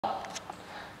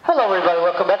Hello everybody,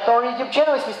 welcome back to our YouTube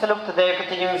channel. It's Mr. Luke. Today we're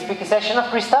continuing the speaking session of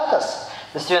pre-starters.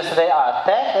 The students today are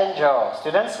Ted and Joe.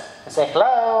 Students, say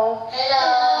hello.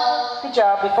 Hello. Good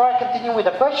job. Before I continue with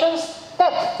the questions,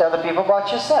 Ted, tell the people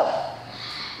about yourself.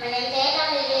 My name is Ted.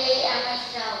 I'm Lily. I'm a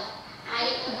Joe. I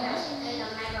am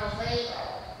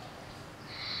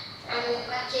I'm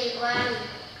watching one,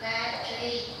 grad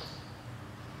 3.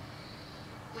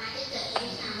 My teacher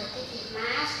is teaching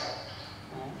math.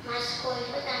 My school is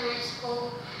my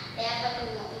school. They have to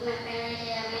know my parents,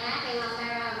 my mom,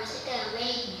 my sister, and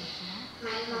me.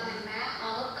 My mom and dad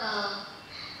are workers.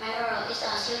 My brother is a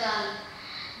student.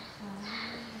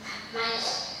 My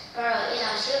brother is a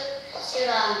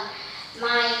student.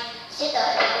 My sister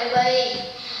is a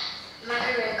baby. My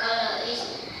favorite color is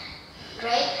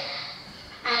red.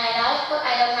 I like dogs, but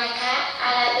I don't like cat. I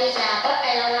like pizza, but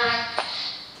I don't like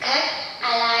cat. I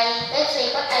like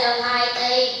Pepsi, but I don't like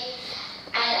tea.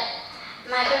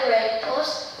 My favorite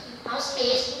post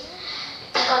is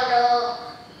taekwondo.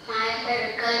 My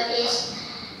favorite game is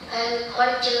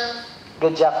culture.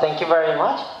 Good job, thank you very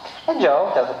much. And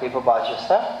Joe, tell the people about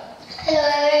yourself. Hello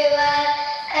everyone,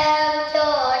 I'm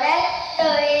Joe.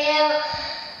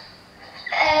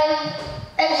 I'm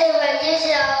 7 years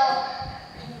old.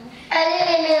 I live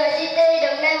in New York City,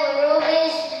 the name of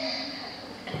Ruby's.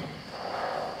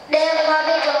 They are my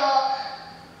people.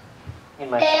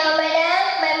 They are my dad,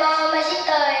 my mom, my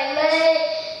sister, and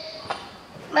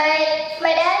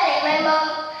my dad and my mom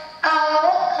are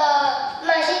worker.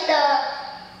 My sister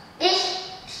is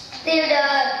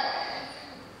student.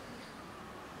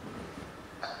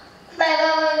 My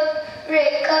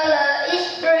favorite color is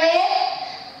red.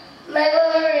 My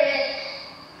favorite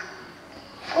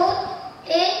food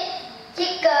is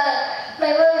chicken.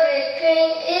 My favorite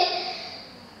drink is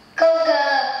Coca.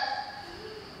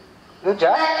 Good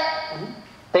job.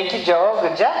 Thank you, Joe.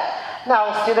 Good job.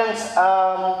 Now, students,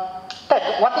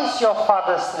 Ted, what is your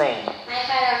father's name? My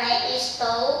father's name is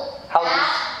Dũng. How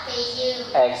do you?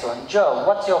 Excellent. Joe,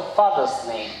 what's your father's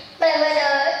name? My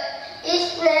mother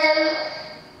is named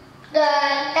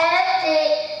S-T-G-O-N.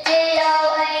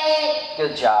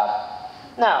 Good job.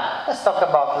 Now, let's talk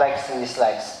about likes and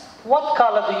dislikes. What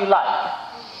color do you like?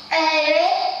 Red.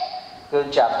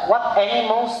 Good job. What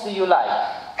animals do you like?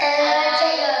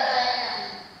 Tiger.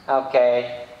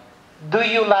 Okay. Do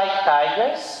you like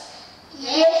tigers?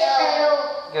 Yes, I do.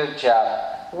 Good job.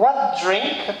 What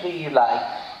drink do you like?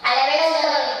 I like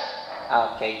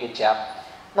soda. Okay, good job.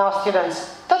 Now,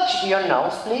 students, touch your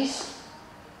nose, please.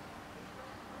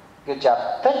 Good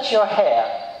job. Touch your hair.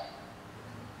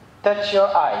 Touch your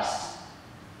eyes.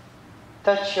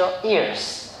 Touch your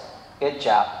ears. Good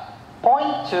job.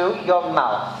 Point to your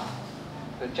mouth.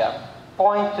 Good job.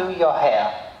 Point to your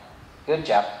hair. Good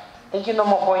job. Thank you. No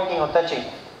more pointing or touching.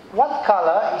 What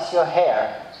color is your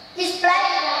hair? It's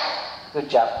black. Good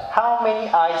job. How many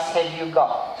eyes have you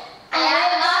got? I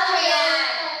have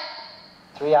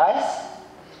 3 eyes?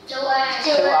 2 eyes.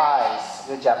 2 eyes.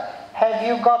 Good job. Have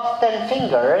you got 10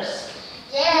 fingers?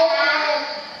 Yeah.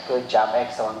 Good job.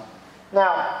 Excellent.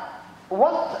 Now,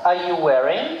 what are you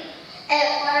wearing?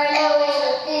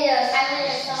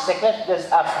 Second,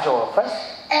 let's ask Joel first.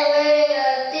 I'm wearing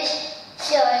a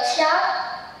t-shirt short.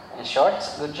 And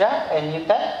shorts. Good job. And you,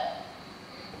 Ted?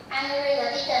 I'm wearing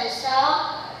a t-shirt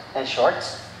short. And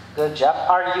shorts. Good job.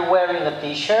 Are you wearing a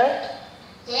t-shirt?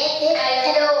 Yes,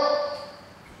 I do.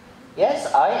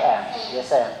 Yes, I am.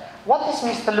 Yes, I am. What is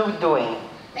Mr. Luke doing?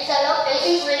 Mr. Luke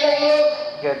is reading.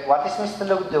 Good. What is Mr.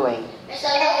 Luke doing? Mr.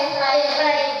 Luke is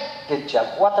playing. Good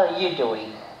job. What are you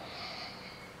doing?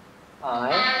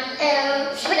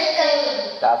 I'm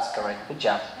speaking. That's correct. Good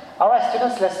job. Alright,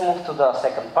 students, let's move to the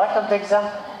second part of the exam.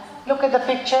 Look at the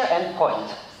picture and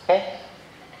point. Okay?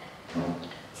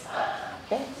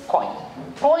 Okay, point.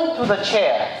 Point to the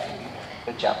chair.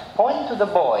 Good job. Point to the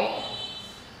boy.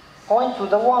 Point to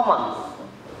the woman.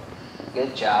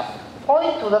 Good job.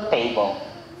 Point to the table.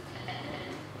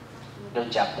 Good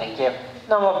job, thank you.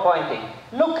 No more pointing.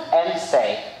 Look and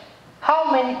say, how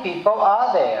many people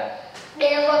are there?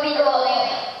 There will be people.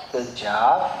 Good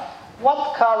job.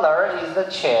 What color is the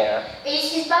chair?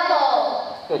 This is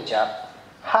purple. Good job.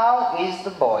 How is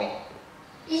the boy?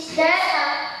 Is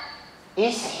that?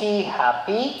 Is he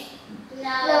happy?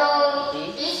 No.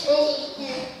 Is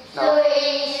No.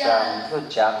 Good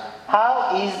job.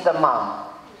 How is the mom?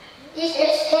 Is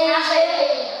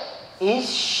happy? Is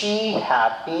she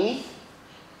happy?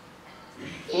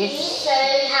 Is she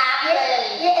happy?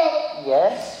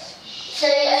 Yes. She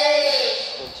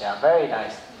is. Good job. Very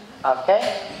nice. Okay.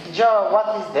 Joe,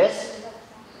 what is this?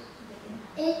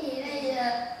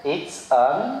 It's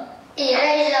an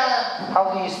Eraser.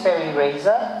 How do you spell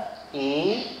eraser?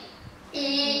 E.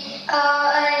 E.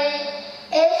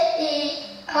 R-A-S-E-R.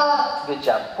 Good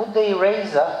job. Put the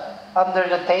eraser under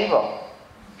the table.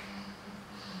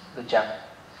 Good job.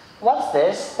 What's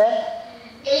this then?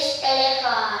 It's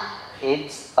elephant.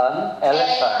 It's an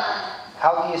elephant.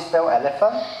 How do you spell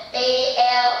elephant?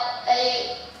 E-L-E-P-H-I-N-T.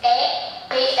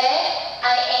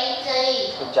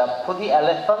 Good job. Put the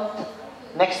elephant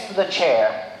next to the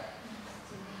chair.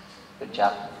 Good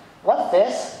job. What's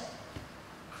this?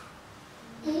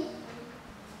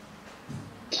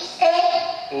 It's egg.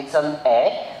 It's an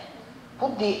egg.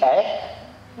 Put the egg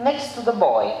next to the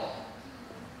boy.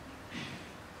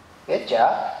 Good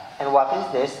job. And what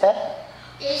is this then?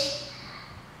 It's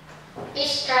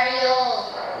radio.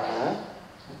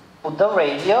 Put the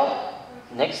radio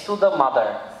next to the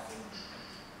mother.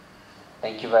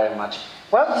 Thank you very much.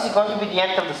 Well, this is going to be the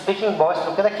end of the speaking. Boys,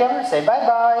 look at the camera, say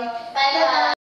bye-bye. Bye-bye.